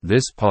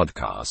This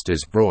podcast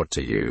is brought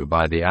to you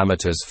by the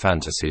Amateurs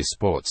Fantasy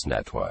Sports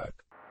Network.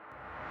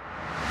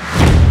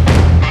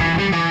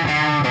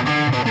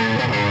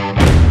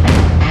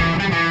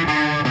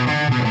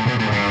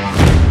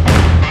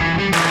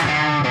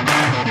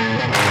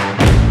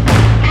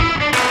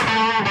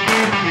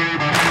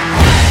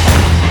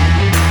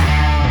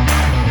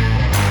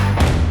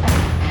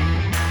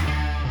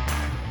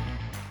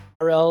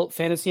 NRL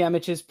Fantasy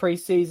Amateurs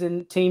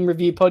preseason team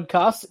review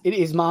podcast. It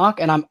is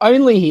Mark, and I'm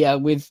only here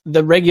with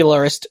the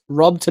regularist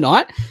Rob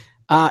tonight.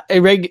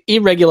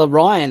 Irregular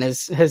Ryan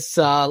has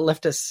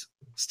left us,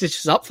 stitched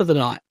us up for the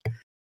night.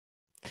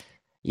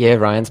 Yeah,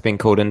 Ryan's been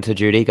called into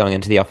duty, going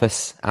into the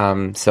office.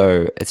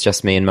 So it's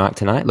just me and Mark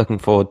tonight. Looking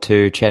forward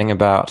to chatting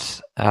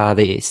about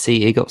the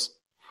Sea Eagles.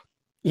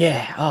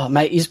 Yeah. Oh,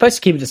 mate, you're supposed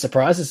to keep it a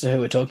surprise as to who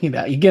we're talking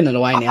about. You're getting it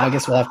away now. I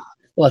guess we'll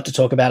have to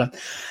talk about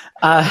them.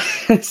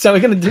 So we're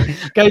going to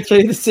go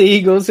through the Sea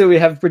Eagles, who we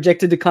have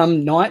projected to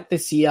come ninth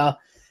this year.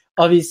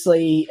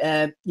 Obviously,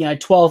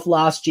 12th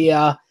last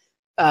year.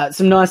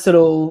 Some nice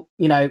little,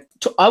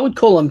 I would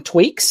call them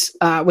tweaks,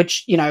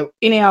 which,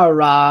 in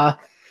our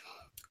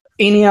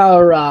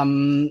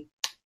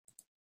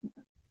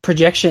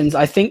projections,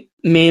 I think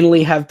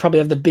Manly probably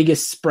have the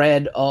biggest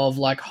spread of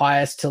like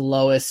highest to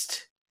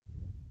lowest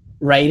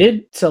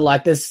rated. So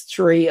like there's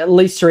at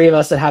least three of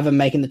us that have them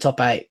making the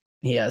top 8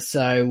 here.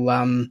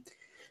 So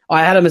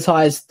I had them as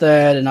high as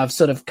third, and I've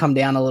sort of come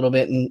down a little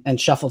bit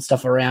and shuffled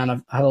stuff around.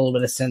 I've had a little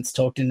bit of sense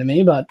talked into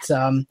me, but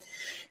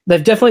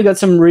they've definitely got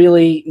some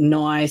really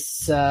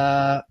nice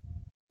options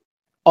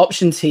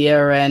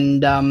here.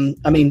 And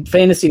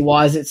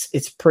fantasy-wise,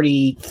 it's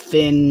pretty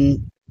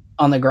thin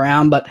on the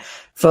ground, but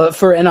for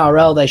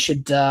NRL, they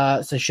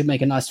should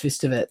make a nice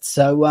fist of it.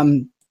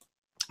 So,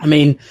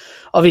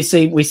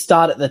 obviously, we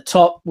start at the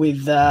top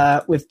with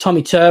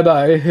Tommy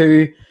Turbo,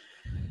 who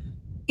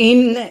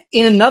in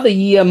another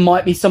year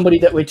might be somebody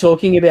that we're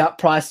talking about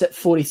priced at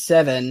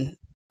 47,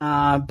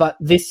 but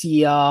this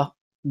year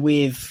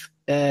with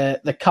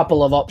the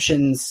couple of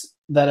options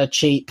that are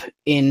cheap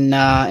in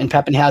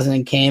Pappenhausen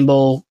and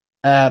Campbell,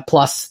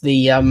 plus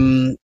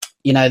the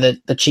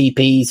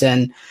cheapies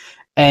and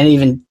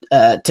even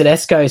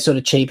Tedesco sort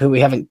of cheap, who we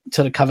haven't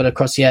sort of covered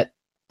across yet.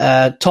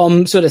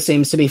 Tom sort of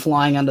seems to be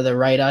flying under the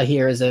radar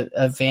here as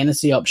a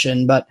fantasy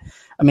option, but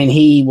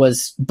he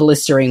was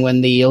blistering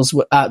when the Eels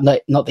were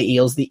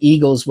the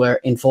Eagles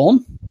were in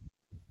form.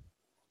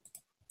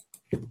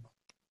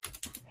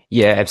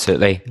 Yeah,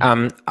 absolutely.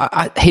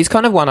 He's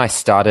kind of one I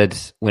started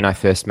when I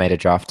first made a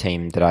draft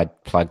team that I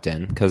plugged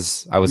in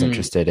because I was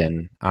interested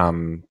in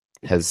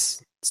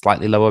his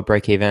slightly lower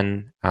break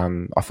even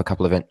off a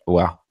couple of got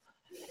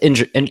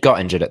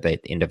injured at the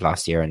end of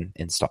last year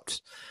and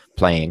stopped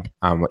playing,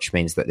 which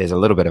means that there's a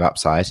little bit of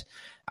upside.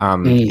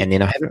 And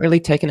then I haven't really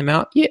taken him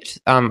out yet.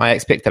 I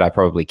expect that I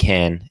probably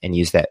can and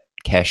use that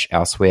cash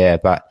elsewhere,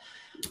 but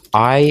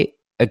I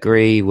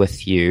agree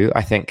with you.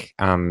 I think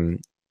and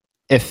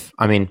this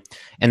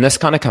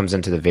kind of comes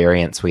into the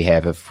variance we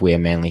have of where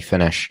Manly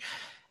finish.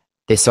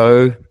 They're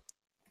so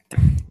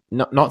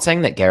not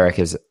saying that Garrick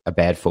is a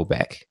bad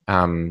fullback,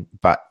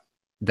 but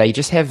they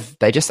just are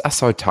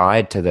so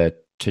tied to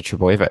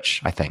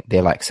Trbojevic. I think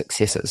their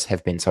successes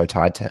have been so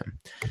tied to him,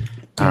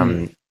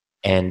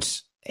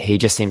 and he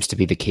just seems to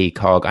be the key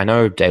cog. I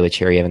know Daly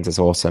Cherry Evans is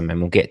awesome, and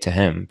we'll get to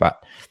him,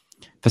 but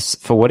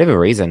for whatever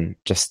reason,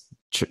 just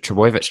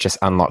Trbojevic just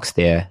unlocks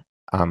their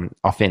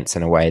offense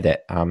in a way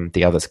that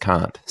the others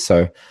can't.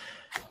 So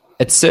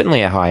it's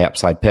certainly a high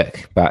upside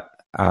pick, but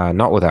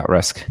not without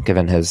risk,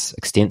 given his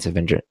extensive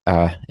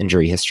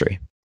injury history.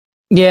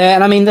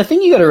 Yeah, and the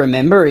thing you got to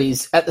remember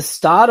is at the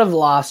start of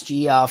last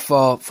year,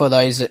 for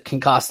those that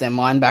can cast their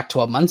mind back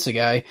 12 months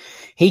ago,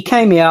 he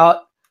came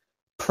out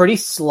pretty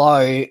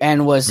slow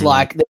and was in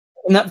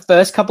that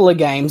first couple of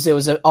games, there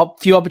was a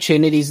few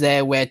opportunities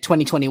there where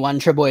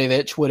 2021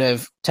 Trbojevic would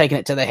have taken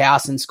it to the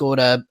house and scored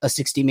a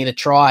 60-meter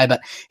try,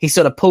 but he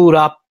sort of pulled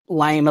up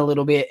lame a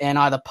little bit and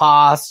either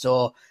passed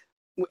or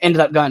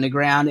ended up going to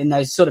ground in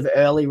those sort of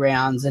early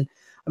rounds. And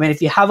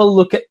if you have a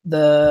look at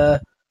the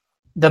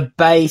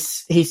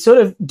base, he sort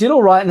of did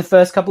all right in the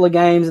first couple of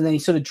games, and then he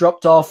sort of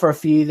dropped off for a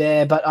few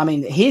there. But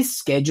his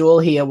schedule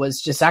here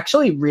was just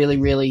actually really,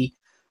 really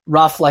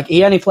rough. Like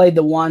he only played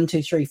the 1,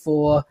 2, 3,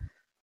 4.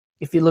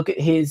 If you look at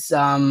his,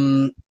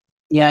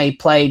 he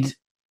played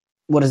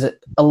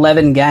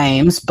 11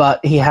 games,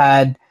 but he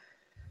had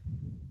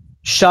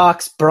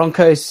Sharks,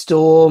 Broncos,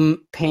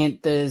 Storm,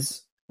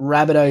 Panthers,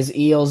 Rabbitohs,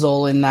 Eels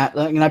all in that,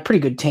 pretty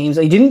good teams.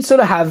 He didn't sort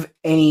of have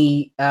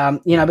any,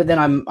 but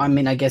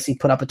then I guess he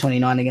put up a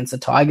 29 against the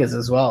Tigers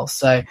as well.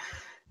 So,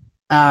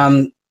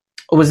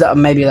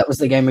 maybe that was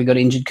the game where he got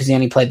injured because he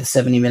only played the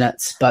 70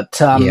 minutes. But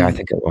yeah, I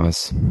think it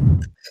was.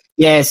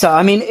 Yeah,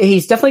 so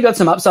he's definitely got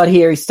some upside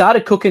here. He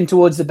started cooking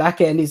towards the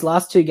back end. His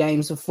last 2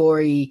 games before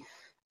he,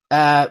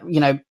 got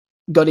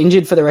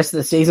injured for the rest of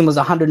the season was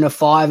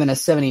 105 and a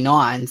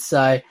 79.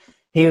 So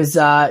he was,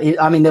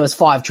 there was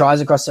 5 tries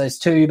across those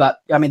 2, but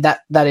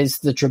that is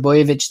the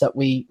Trbojevic that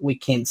we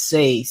can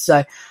see.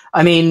 So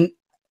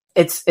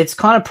it's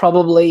kind of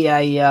probably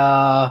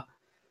a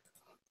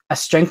a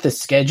strength of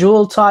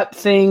schedule type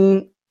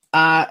thing,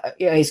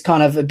 he's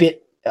kind of a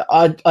bit.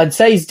 I'd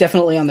say he's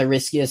definitely on the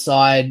riskier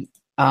side.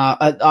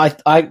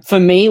 For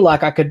me,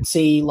 like I could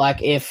see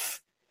like if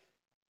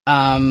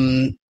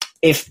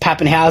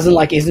Pappenhausen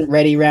like isn't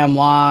ready round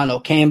one,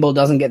 or Campbell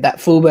doesn't get that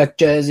fullback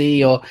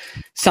jersey or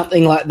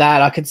something like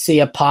that, I could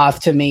see a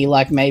path to me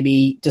like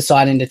maybe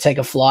deciding to take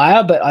a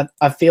flyer. But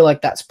I feel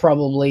like that's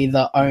probably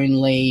the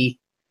only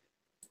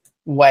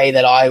way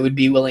that I would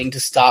be willing to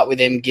start with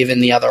him, given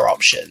the other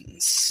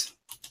options.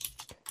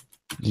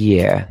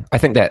 Yeah, I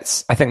think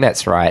that's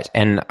right.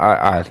 And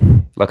I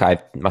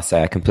must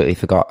say I completely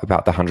forgot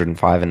about the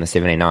 105 and the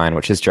 79,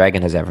 which is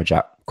Dragon has averaged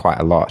up quite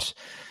a lot.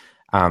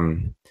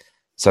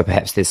 So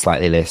perhaps there's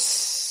slightly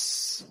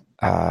less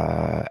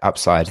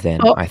upside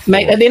than I thought.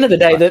 Mate, at the end of the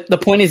day, the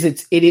point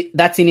is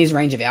that's in his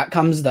range of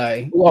outcomes,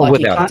 though. Well, like,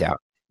 without a doubt.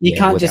 You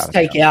can't just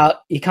take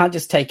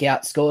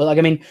out score. Like,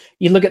 I mean,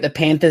 you look at the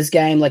Panthers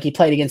game, like he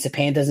played against the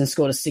Panthers and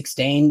scored a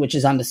 16, which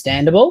is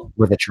understandable.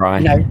 With a try.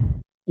 You know,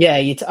 yeah,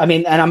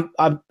 and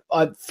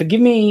I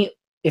forgive me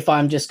if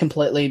I'm just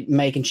completely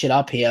making shit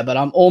up here, but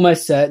I'm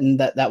almost certain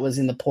that was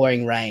in the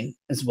pouring rain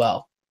as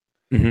well.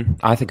 Mm-hmm.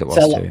 I think it was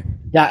too.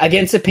 Yeah,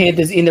 against the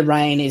Panthers in the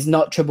rain is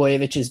not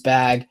Trebojevich's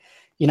bag.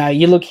 You know,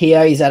 you look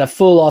here, he's had a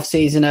full off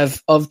season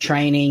of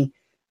training.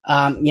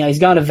 He's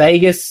going to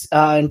Vegas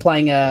and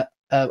playing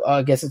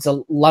I guess it's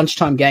a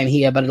lunchtime game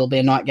here, but it'll be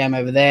a night game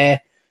over there.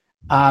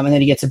 And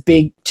then he gets a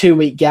big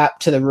 2-week gap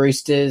to the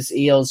Roosters,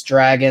 Eels,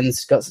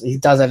 Dragons. He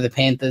does have the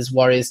Panthers,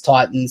 Warriors,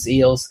 Titans,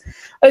 Eels.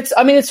 It's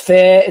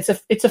fair.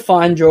 It's a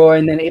fine draw,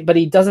 but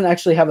he doesn't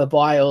actually have a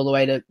bye all the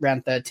way to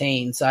round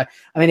 13. So,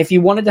 I mean, if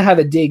you wanted to have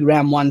a dig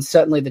round one,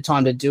 certainly the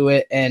time to do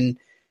it. And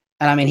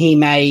I mean, he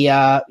may,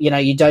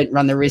 you don't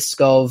run the risk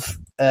of,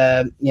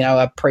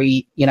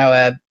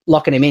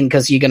 locking him in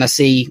because you're going to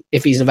see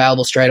if he's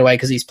available straight away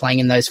because he's playing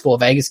in those 4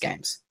 Vegas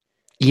games.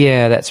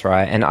 Yeah, that's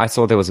right. And I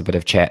saw there was a bit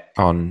of chat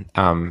on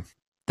on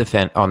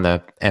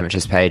the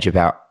amateurs page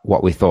about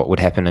what we thought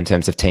would happen in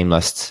terms of team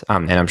lists,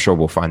 and I'm sure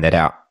we'll find that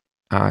out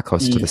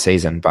close to the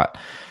season. But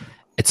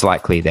it's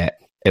likely that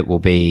it will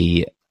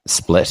be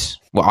split.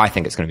 Well, I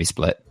think it's going to be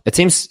split.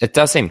 It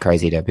does seem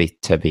crazy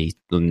to be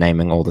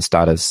naming all the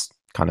starters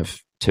kind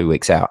of 2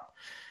 weeks out.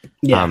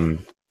 Yeah.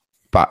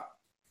 But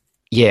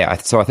yeah,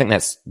 so I think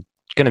that's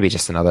going to be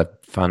just another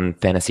fun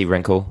fantasy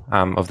wrinkle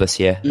of this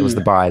year. It was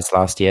the buys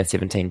last year,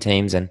 17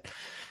 teams, and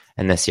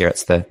this year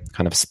it's the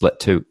kind of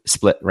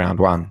split round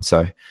one.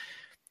 So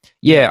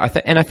yeah,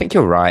 I think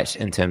you're right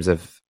in terms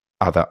of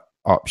other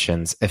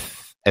options.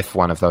 If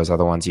one of those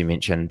other ones you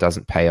mentioned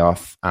doesn't pay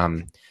off,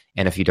 and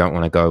if you don't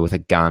want to go with a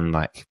gun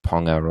like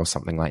Ponga or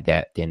something like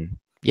that, then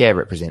yeah, it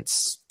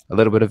represents a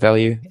little bit of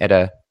value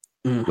at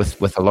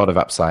with a lot of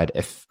upside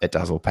if it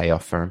does all pay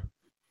off for him.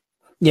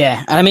 Yeah,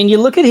 and I mean, if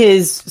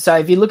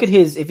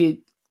you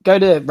go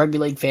to Rugby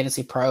League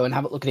Fantasy Pro and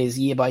have a look at his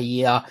year by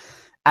year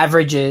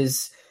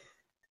averages,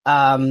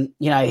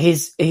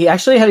 he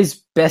actually had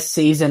his best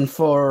season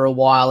for a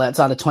while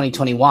outside of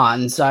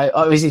 2021. So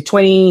obviously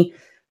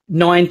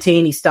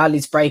 2019 he started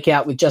his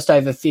breakout with just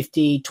over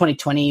 50.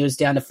 2020 he was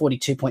down to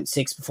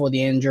 42.6 before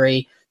the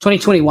injury.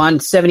 2021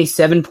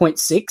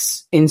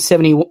 77.6 in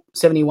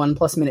 71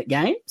 plus minute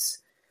games,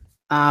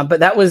 but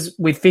that was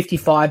with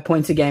 55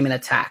 points a game in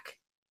attack.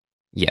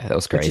 Yeah, that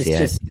was crazy. Which is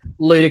just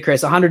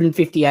ludicrous.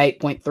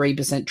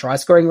 158.3% try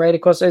scoring rate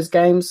across those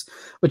games,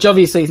 which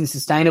obviously isn't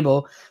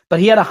sustainable. But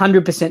he had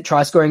 100%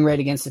 try scoring rate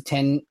against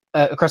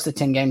across the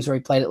 10 games where he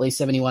played at least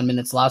 71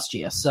 minutes last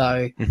year.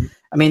 So,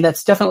 I mean,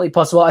 that's definitely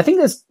possible. I think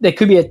there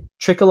could be a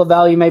trickle of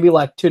value, maybe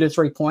like 2 to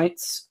 3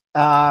 points,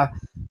 and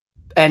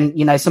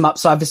some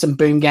upside for some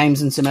boom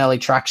games and some early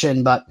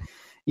traction. But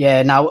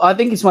yeah, no, I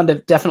think it's one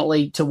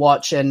definitely to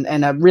watch and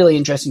a really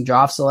interesting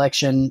draft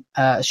selection,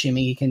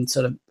 assuming he can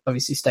sort of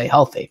obviously stay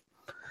healthy.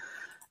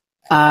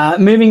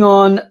 Moving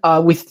on,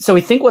 we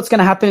think what's going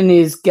to happen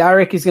is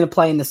Garrick is going to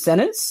play in the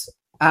centers.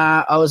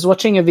 I was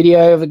watching a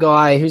video of a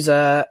guy who's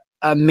a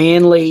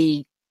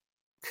Manly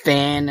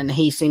fan, and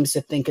he seems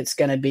to think it's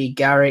going to be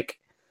Garrick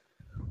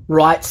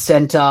right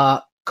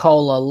center,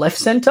 Kohler left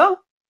center,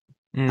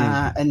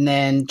 and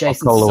then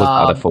Jason Kohler was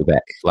Saab. other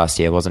fullback last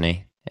year, wasn't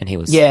he? And he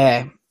was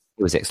He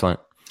was excellent.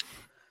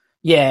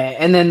 Yeah,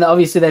 and then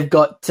obviously they've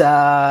got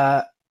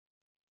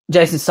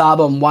Jason Saab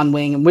on one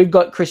wing, and we've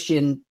got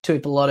Christian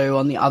Tuipulotu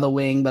on the other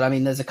wing. But I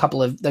mean, they've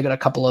got a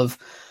couple of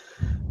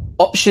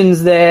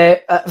options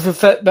there.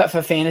 But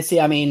for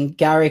fantasy, I mean,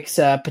 Garrick's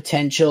a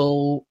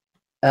potential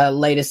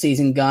later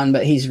season gun,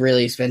 but he's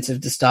really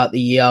expensive to start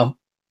the year.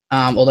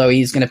 Although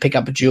he's going to pick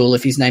up a duel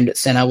if he's named at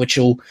center, which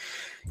will,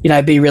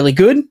 be really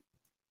good.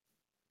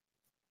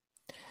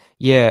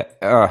 Yeah,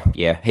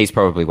 he's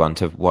probably one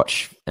to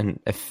watch,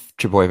 and if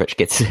Trbojevic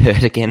gets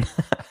hurt again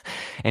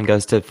and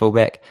goes to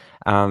fullback,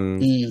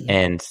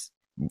 and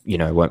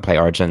won't play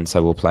Origin,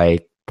 so we'll play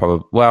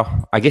probably.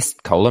 Well, I guess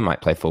Kohler might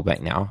play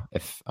fullback now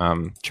if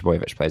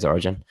Trbojevic plays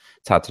Origin.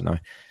 It's hard to know,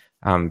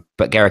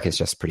 but Garrick is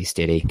just pretty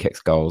steady, kicks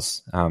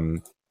goals.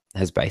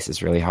 His base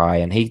is really high,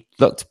 and he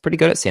looked pretty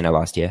good at centre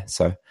last year,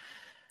 so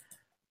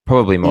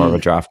probably more of a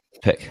draft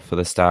pick for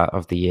the start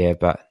of the year,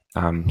 but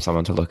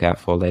someone to look out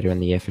for later in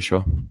the year for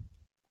sure.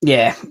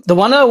 Yeah, the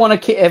one I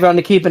want everyone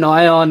to keep an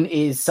eye on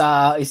is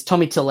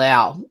Tommy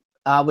Talau,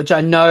 which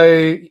I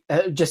know,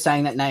 just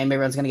saying that name,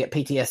 everyone's going to get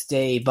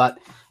PTSD. But,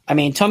 I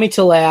mean, Tommy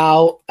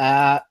Talau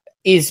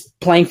is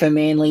playing for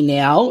Manly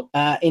now.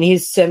 In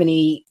his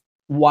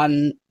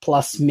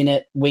 71-plus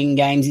minute wing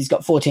games, he's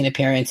got 14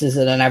 appearances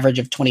at an average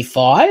of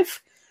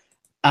 25,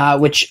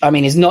 which, I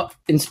mean, is not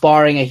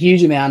inspiring a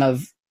huge amount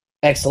of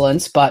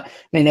excellence. But, I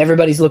mean,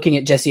 everybody's looking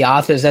at Jesse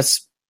Arthurs.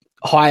 That's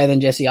higher than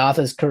Jesse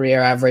Arthur's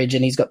career average,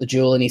 and he's got the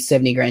dual and he's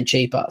 70 grand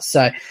cheaper.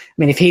 So, I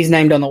mean, if he's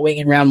named on the wing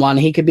in round one,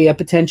 he could be a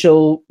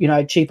potential,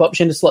 cheap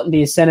option to slot into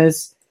his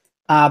centres,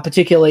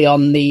 particularly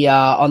on the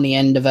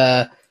end of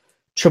a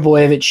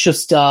Trebojevic,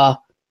 Schuster,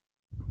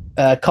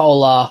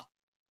 Kohler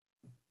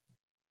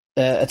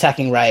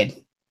attacking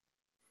raid.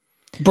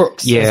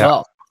 Brooks as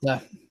well. So.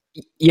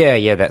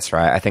 Yeah, that's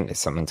right. I think there's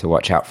something to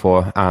watch out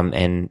for.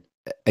 And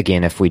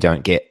again, if we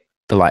don't get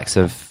the likes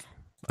of,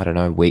 I don't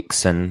know,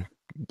 Weeks and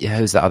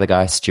who's the other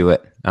guy?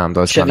 Stewart.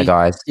 Those Chevy, kind of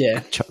guys. Yeah.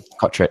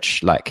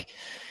 Kotrich,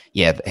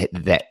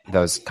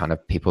 those kind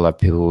of people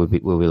we'll be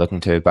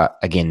looking to. But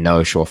again, no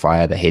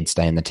surefire that he'd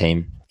stay in the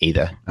team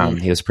either.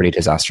 He was pretty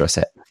disastrous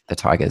at the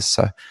Tigers.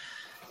 So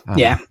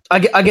I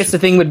guess the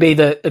thing would be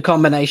the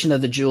combination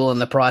of the dual and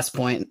the price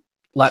point.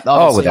 Like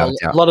obviously,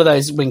 a lot of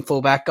those wing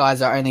fullback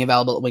guys are only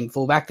available at wing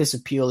fullback. This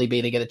would purely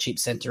be to get a cheap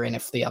centre in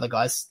if the other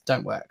guys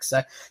don't work.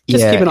 So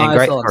just keep an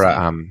eye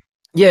on.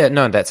 Yeah,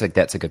 no, that's a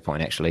good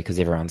point actually, because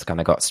everyone's kind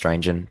of got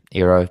Strange and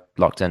Aero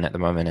locked in at the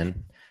moment,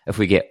 and if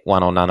we get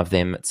one or none of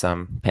them, it's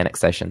panic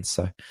stations.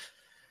 So,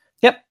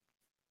 yep,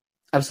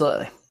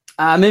 absolutely.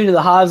 Moving to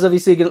the halves,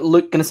 obviously,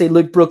 going to see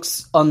Luke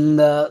Brooks on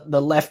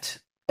the left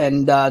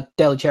and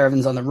Daly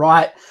Cherevins on the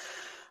right.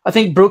 I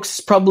think Brooks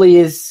probably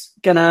is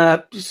going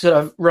to sort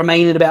of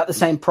remain at about the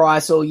same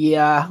price all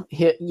year.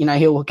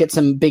 He'll get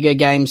some bigger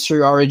games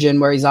through Origin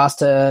where he's asked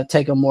to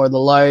take on more of the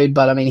load,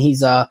 but I mean,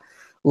 he's a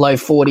low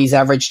 40s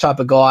average type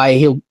of guy.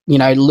 He'll,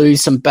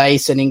 lose some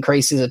base and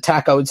increase his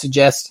attack, I would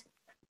suggest,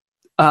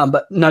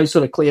 but no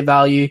sort of clear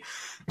value.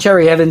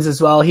 Cherry Evans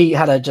as well. He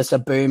had just a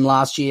boom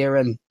last year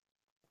and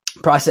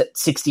price at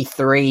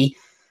 63.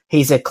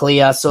 He's a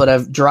clear sort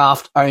of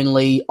draft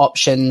only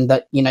option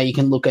that, you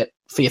can look at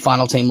for your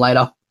final team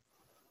later.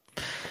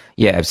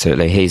 Yeah,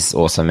 absolutely. He's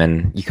awesome,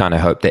 and you kind of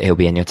hope that he'll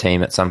be in your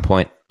team at some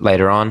point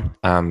later on.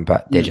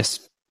 But there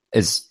just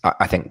is,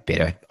 I think,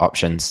 better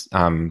options.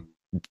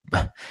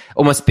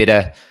 Almost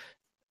better.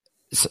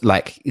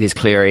 Like there's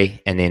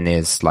Cleary, and then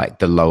there's like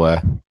the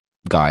lower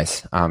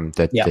guys,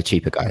 the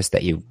cheaper guys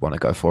that you want to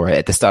go for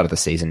at the start of the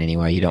season.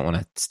 Anyway, you don't want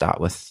to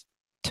start with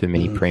too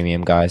many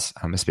premium guys,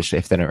 especially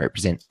if they don't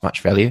represent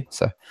much value.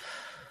 So,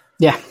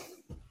 yep,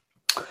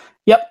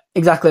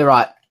 exactly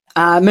right.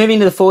 Moving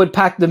to the forward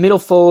pack, the middle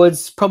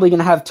forwards probably going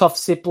to have Toff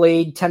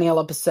Sipley,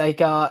 Taniela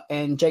Paseka,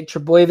 and Jake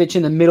Trebojevic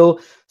in the middle.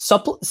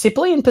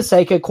 Sipley and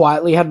Paseka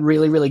quietly had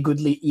really, really good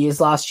years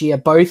last year.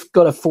 Both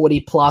got a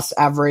 40-plus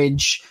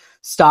average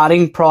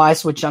starting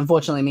price, which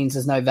unfortunately means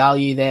there's no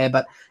value there.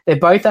 But they're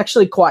both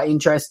actually quite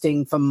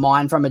interesting from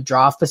a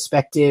draft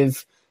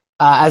perspective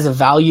as a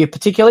value,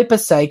 particularly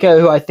Paseka,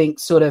 who I think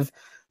sort of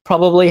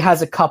probably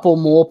has a couple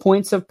more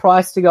points of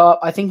price to go up.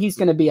 I think he's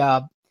going to be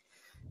a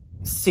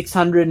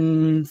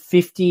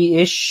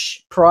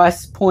 650-ish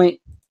price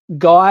point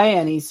guy,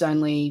 and he's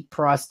only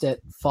priced at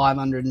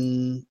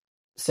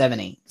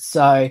 570.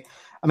 So, I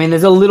mean,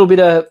 there's a little bit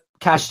of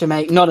cash to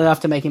make, not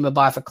enough to make him a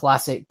buy for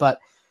Classic, but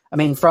I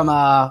mean, from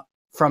a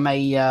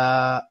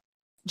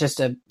just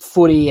a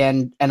footy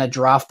and a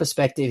draft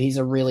perspective, he's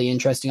a really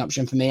interesting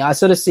option for me. I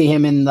sort of see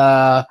him in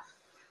the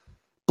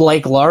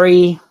Blake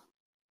Laurie,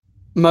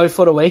 Mo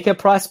Fotuaika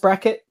price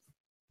bracket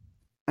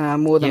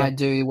more than I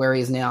do where he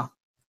is now.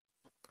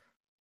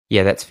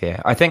 Yeah, that's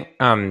fair. I think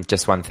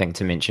just one thing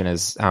to mention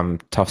is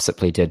Toff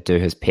Sipley did do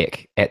his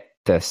pick at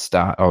the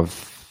start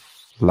of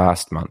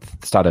last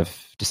month, start of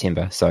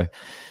December. So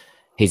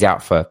he's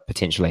out for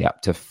potentially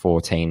up to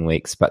 14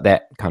 weeks, but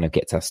that kind of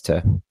gets us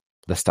to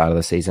the start of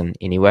the season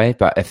anyway.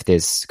 But if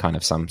there's kind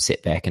of some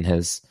setback in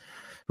his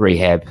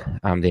rehab,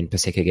 then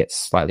Paseka gets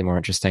slightly more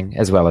interesting,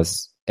 as well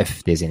as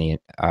if there's any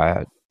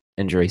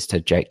injuries to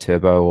Jake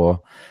Turbo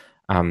or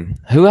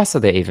who else are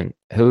there even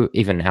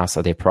else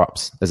are there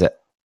props? Is it?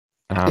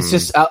 It's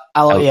just and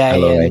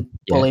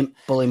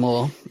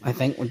Bullymore, I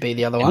think, would be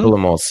the other one.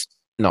 Bullimore's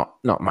not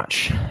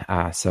much.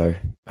 So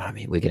I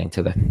mean, we're getting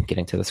to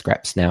the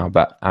scraps now.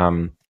 But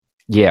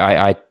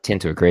I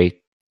tend to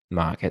agree,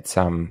 Mark. It's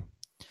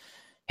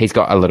he's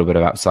got a little bit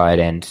of upside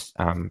and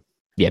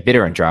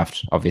better in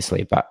draft,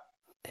 obviously, but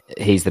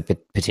he's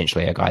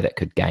potentially a guy that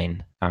could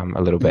gain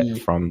a little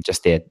bit from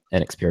just their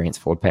inexperienced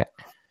forward pack.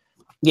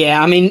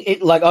 Yeah, I mean,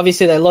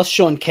 obviously they lost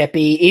Sean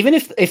Keppie. Even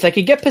if they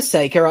could get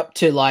Paseka up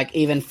to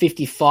even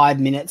 55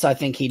 minutes, I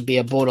think he'd be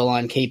a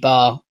borderline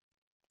keeper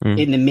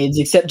in the mids,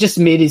 except just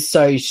mid is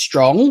so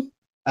strong.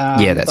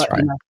 That's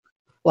right.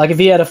 If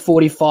he had a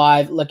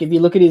 45, if you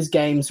look at his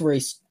games where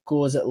he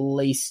scores at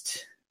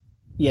least,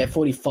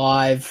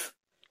 45,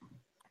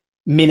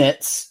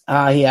 minutes.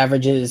 He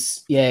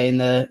averages in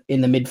the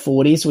mid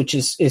 40s, which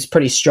is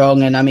pretty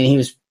strong. And I mean, he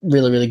was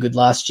really, really good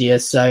last year.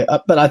 So,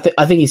 but I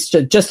think he's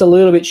just a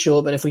little bit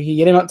short. But if we could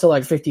get him up to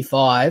like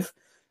 55,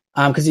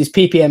 because his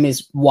PPM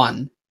is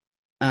 1.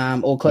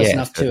 Or close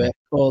enough to it,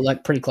 or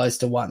like pretty close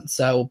to 1,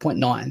 or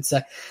 0.9.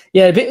 So,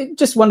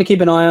 just one to keep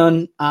an eye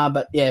on.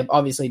 But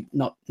obviously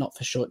not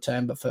for short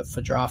term, but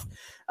for draft.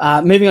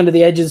 Moving on to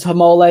the edges,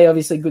 Hamole,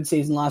 obviously good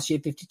season last year,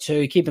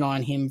 52. Keep an eye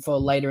on him for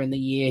later in the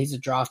year. He's a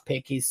draft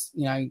pick. He's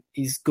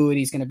good.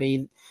 He's going to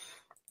be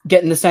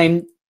getting the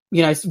same,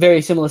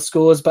 very similar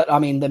scores. But I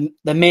mean,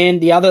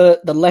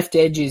 the left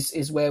edge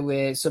is where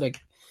we're sort of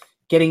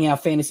getting our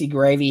fantasy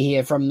gravy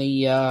here from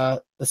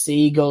the Sea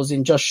Eagles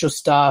in Josh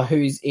Schuster,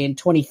 who's in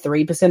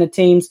 23% of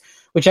teams,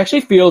 which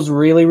actually feels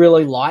really,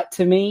 really light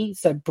to me.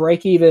 So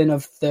break even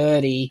of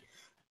 30.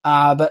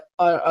 But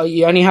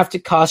you only have to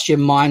cast your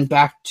mind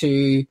back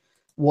to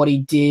what he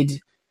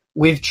did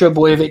with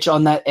Trebojevic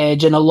on that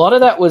edge. And a lot of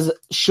that was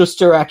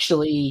Schuster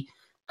actually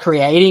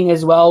creating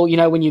as well.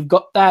 When you've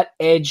got that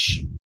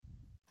edge,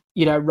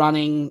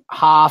 running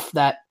half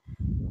that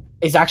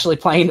is actually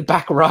playing the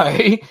back row,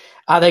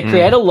 they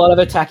create a lot of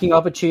attacking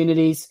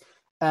opportunities.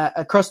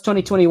 Across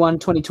 2021,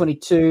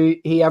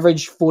 2022, he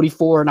averaged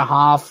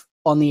 44.5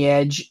 on the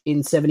edge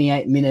in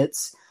 78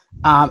 minutes.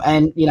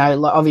 And,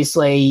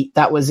 obviously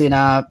that was in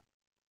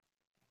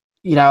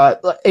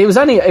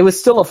it was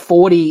still a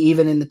 40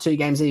 even in the 2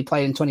 games that he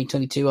played in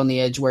 2022 on the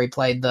edge, where he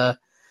played the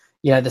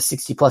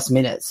 60 plus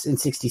minutes in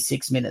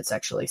 66 minutes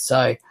actually.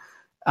 So,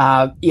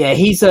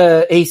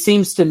 he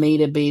seems to me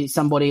to be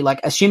somebody,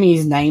 like, assuming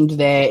he's named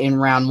there in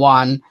round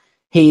 1,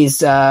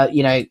 he's,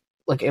 like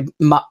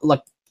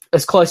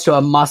as close to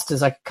a must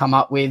as I could come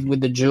up with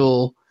the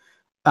Jewel.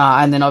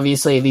 And then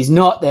obviously if he's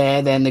not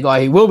there, then the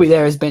guy who will be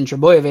there is Ben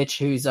Trebojevic,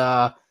 who's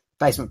a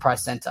basement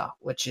price center,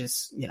 which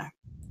is,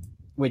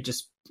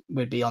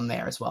 we'd be on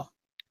there as well.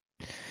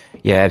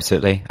 Yeah,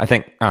 absolutely. I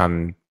think,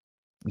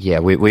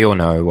 we all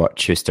know what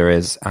Schuster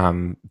is,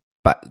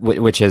 but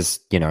which is,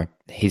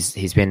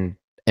 he's been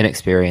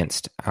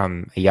inexperienced,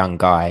 a young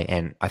guy.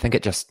 And I think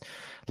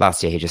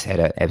last year he just had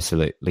an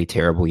absolutely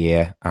terrible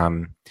year.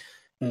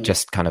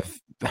 Just kind of,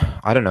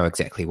 I don't know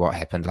exactly what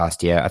happened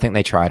last year. I think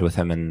they tried with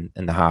him in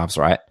the halves,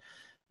 right?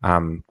 I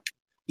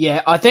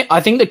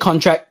think the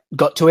contract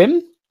got to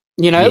him,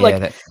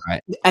 that's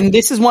right. And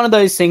this is one of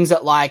those things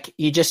that, like,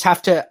 you just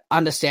have to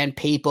understand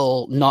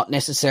people, not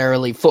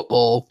necessarily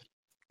football.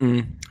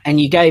 And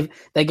they gave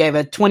a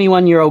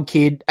 21-year-old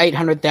kid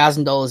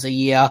 $800,000 a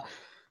year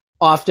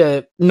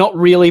after not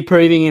really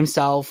proving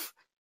himself.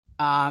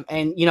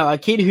 And, a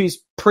kid who's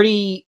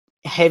pretty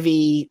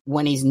heavy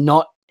when he's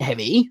not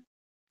heavy.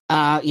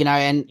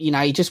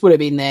 He just would have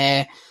been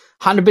there,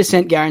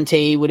 100%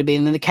 guarantee, would have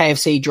been in the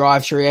KFC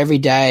drive-through every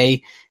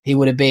day. He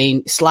would have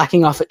been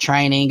slacking off at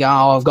training.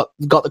 I've got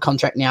the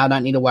contract now. I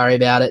don't need to worry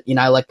about it.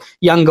 Like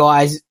young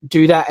guys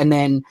do that. And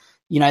then,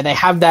 they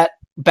have that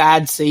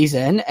bad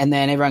season and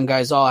then everyone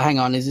goes, oh, hang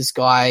on, is this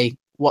guy,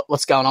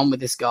 what's going on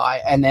with this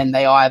guy? And then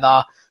they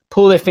either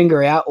pull their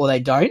finger out or they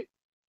don't.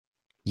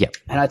 Yep.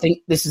 And I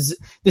think this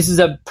is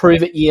a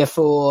prove it year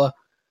for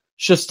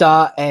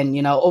Schuster, and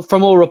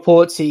from all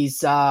reports,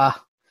 he's I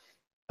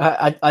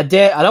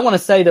don't want to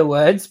say the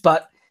words,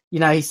 but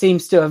he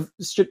seems to have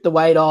stripped the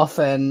weight off,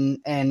 and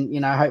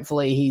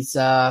hopefully he's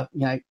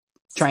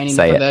training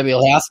the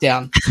proverbial house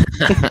down.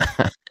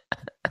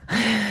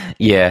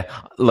 Yeah,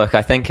 look,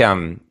 I think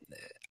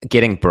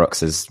getting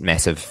Brooks is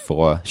massive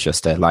for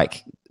Schuster,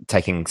 like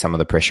taking some of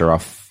the pressure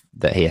off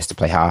that he has to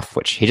play half,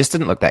 which he just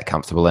didn't look that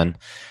comfortable in.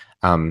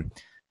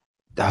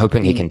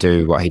 Hoping he can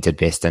do what he did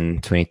best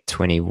in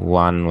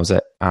 2021, was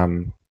it?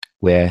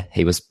 Where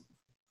he was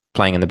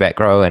playing in the back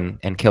row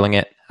and killing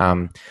it.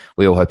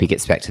 We all hope he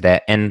gets back to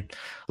that. And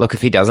look,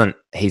 if he doesn't,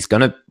 he's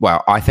going to,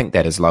 I think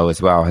that is low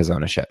as well, his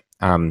ownership.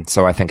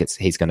 So I think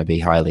he's going to be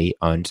highly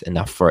owned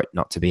enough for it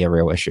not to be a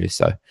real issue.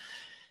 So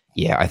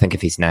yeah, I think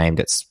if he's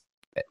named, it's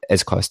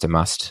as close to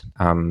must,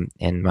 and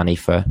money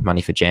for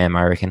Jam,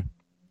 I reckon.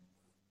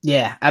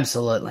 Yeah,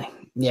 absolutely.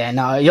 Yeah,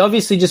 no, you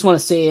obviously just want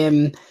to see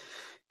him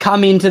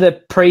come into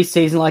the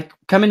preseason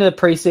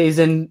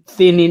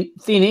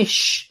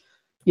thin-ish.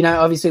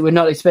 Obviously we're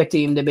not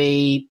expecting him to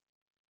be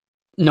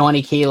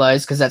 90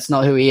 kilos because that's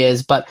not who he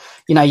is. But,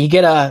 you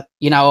get a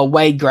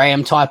Wade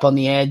Graham type on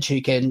the edge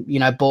who can,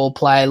 ball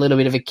play, a little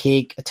bit of a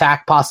kick,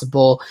 attack, pass the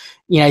ball.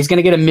 He's going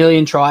to get a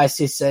million try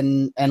assists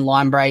and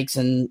line breaks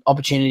and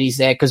opportunities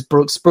there because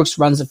Brooks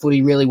runs the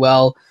footy really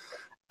well.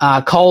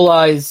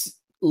 Colo's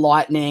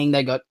lightning.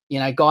 They got,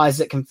 guys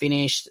that can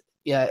finish.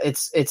 Yeah,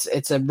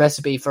 it's a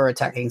recipe for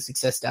attacking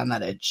success down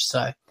that edge.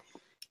 So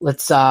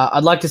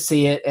I'd like to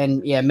see it.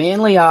 And yeah,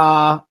 Manly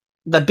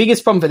the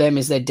biggest problem for them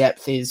is their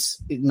depth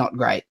is not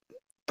great.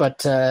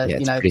 But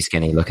it's pretty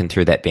skinny looking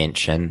through that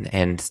bench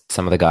and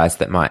some of the guys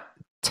that might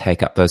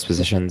take up those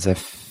positions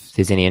if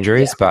there's any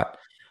injuries. Yeah. But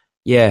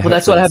yeah, well,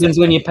 that's what happens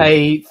when you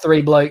pay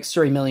 3 blokes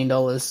 $3 million.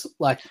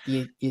 Like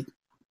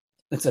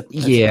it's a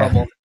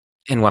problem.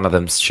 And one of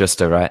them's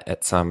Schuster, right?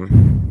 It's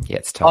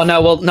it's tough. Oh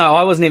no,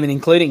 I wasn't even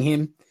including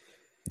him.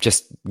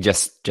 just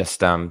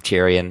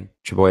Cherry and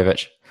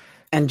Trbojevic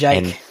And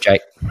Jake. and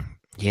Jake.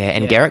 Yeah,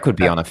 and Garrick would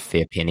be on a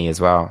fair penny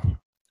as well.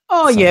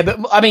 Oh, yeah, but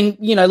I mean,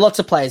 lots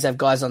of players have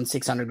guys on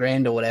 600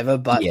 grand or whatever,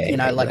 but,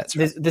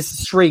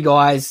 there's three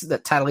guys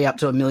that tally up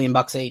to $1 million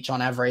each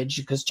on average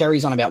because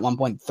Cherry's on about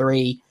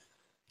 1.3.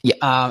 Yeah.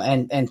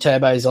 And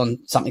Turbo's on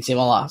something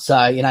similar.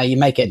 So,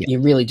 you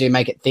really do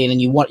make it thin,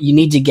 and you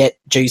need to get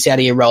juice out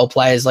of your role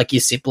players like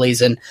your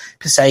Sipleys and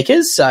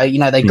Pasecas. So,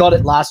 they got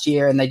it last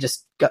year and they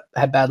just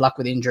had bad luck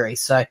with injury.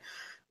 So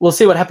we'll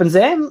see what happens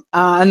there.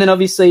 And then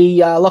obviously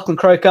Lachlan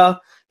Croker,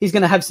 he's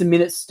going to have some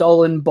minutes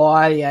stolen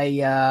by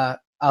a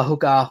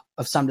hooker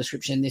of some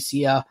description this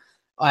year.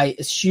 I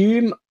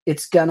assume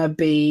it's going to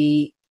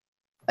be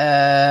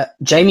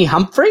Jamie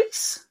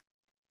Humphreys.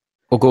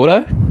 Or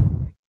Gordo?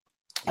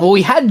 Well,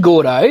 we had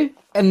Gordo,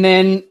 and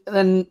then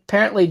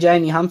apparently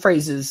Jamie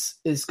Humphreys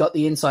has got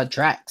the inside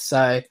track.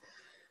 So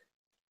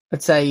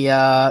it's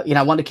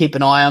one to keep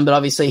an eye on. But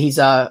obviously he's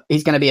going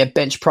to be a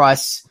bench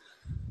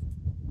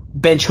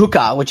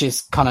hooker, which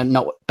is kind of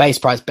not base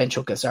price bench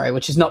hooker. Sorry,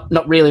 which is not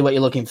really what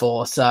you're looking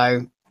for.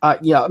 So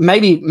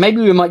maybe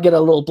we might get a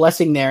little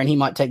blessing there, and he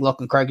might take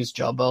Lachlan Croker's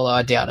job. Although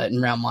I doubt it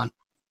in round one.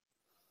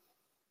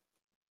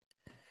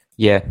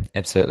 Yeah,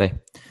 absolutely.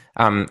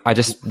 I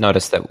just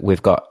noticed that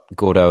we've got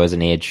Gordo as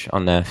an edge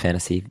on the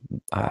Fantasy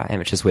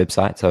Amateurs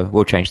website, so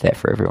we'll change that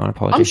for everyone.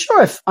 Apologies.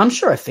 I'm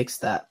sure I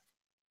fixed that.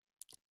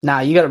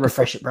 Nah, you got to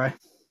refresh it, bro.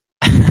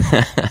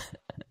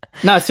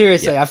 No,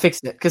 seriously, I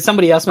fixed it because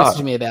somebody else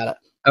messaged me about it.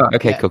 Oh,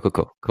 okay,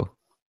 cool.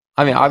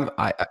 I mean,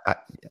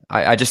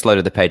 I just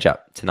loaded the page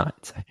up tonight.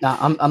 So. No,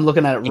 I'm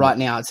looking at it right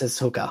now. It says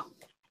hooker.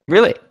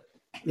 Really?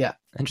 Yeah.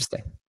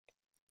 Interesting.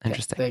 Yeah,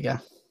 there you go.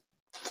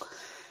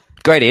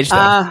 Great edge,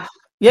 though.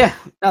 Yeah,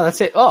 no,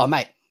 that's it. Oh,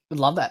 mate, would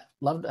love that.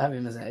 Love to have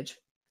him as an edge.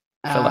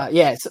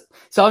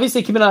 So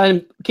obviously keep an eye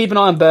on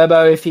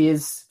Burbo if he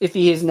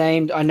is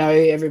named. I know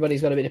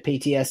everybody's got a bit of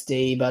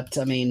PTSD, but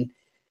I mean,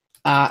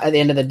 at the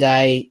end of the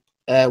day,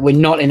 we're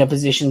not in a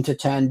position to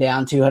turn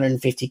down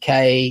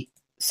 250k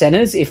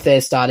centers if they're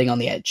starting on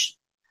the edge.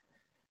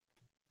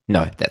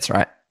 No, that's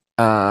right.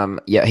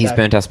 He's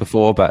burnt us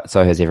before, but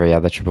so has every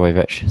other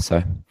Trbojevic.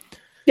 So,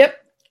 yep,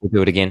 we'll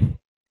do it again.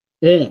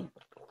 Yeah.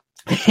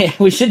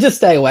 We should just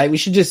stay away. We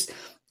should just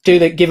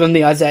give him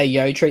the Isaiah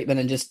Yo treatment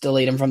and just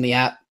delete him from the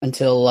app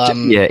until.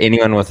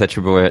 Anyone with a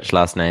Trbojevic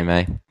last name,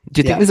 eh?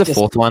 Do you think there's a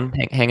fourth one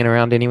hanging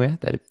around anywhere?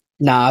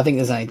 No, I think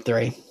there's only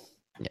three.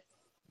 Yeah,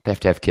 they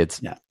have to have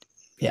kids. Yeah,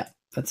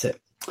 that's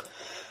it.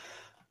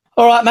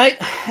 All right, mate.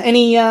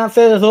 Any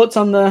further thoughts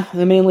on the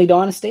Manly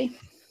dynasty?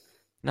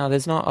 No,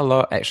 there's not a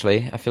lot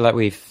actually. I feel like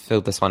we've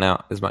filled this one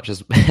out as much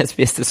as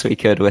best as we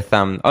could with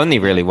only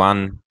really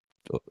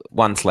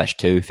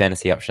 1/2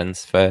 fantasy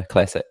options for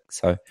Classic.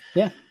 So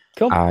yeah,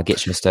 cool. Get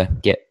just to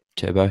get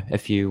Turbo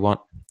if you want.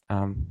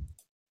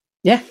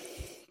 Yeah,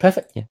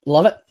 perfect. Yeah.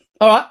 Love it.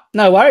 All right,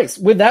 no worries.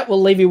 With that,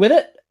 we'll leave you with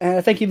it.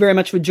 Thank you very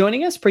much for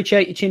joining us.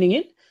 Appreciate you tuning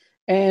in,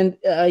 and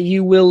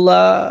you will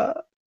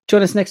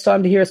join us next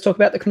time to hear us talk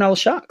about the Cronulla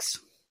Sharks.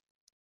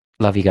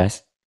 Love you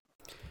guys.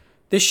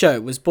 This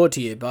show was brought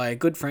to you by our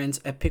good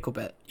friends at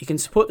Picklebet. You can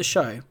support the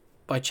show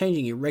by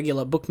changing your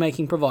regular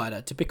bookmaking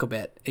provider to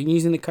Picklebet and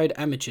using the code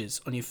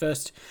AMATEURS on your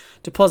first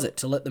deposit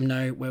to let them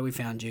know where we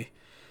found you.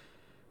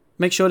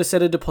 Make sure to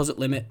set a deposit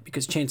limit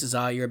because chances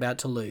are you're about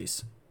to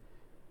lose.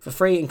 For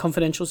free and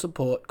confidential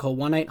support, call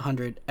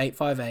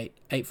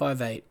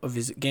 1-800-858-858 or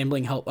visit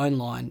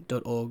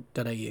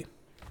gamblinghelponline.org.au.